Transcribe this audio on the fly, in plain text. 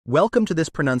Welcome to this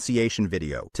pronunciation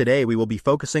video. Today we will be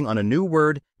focusing on a new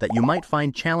word that you might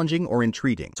find challenging or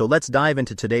intriguing. So let's dive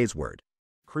into today's word.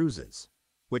 Cruises,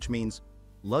 which means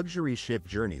luxury ship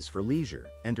journeys for leisure,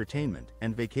 entertainment,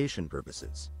 and vacation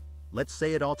purposes. Let's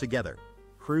say it all together.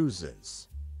 Cruises.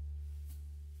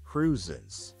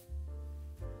 Cruises.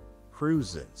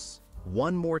 Cruises.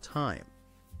 One more time.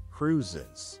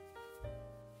 Cruises.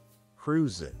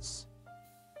 Cruises.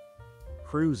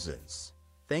 Cruises.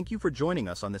 Thank you for joining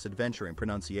us on this adventure in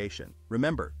pronunciation.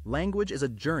 Remember, language is a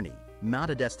journey, not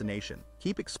a destination.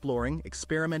 Keep exploring,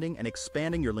 experimenting, and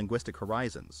expanding your linguistic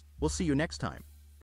horizons. We'll see you next time.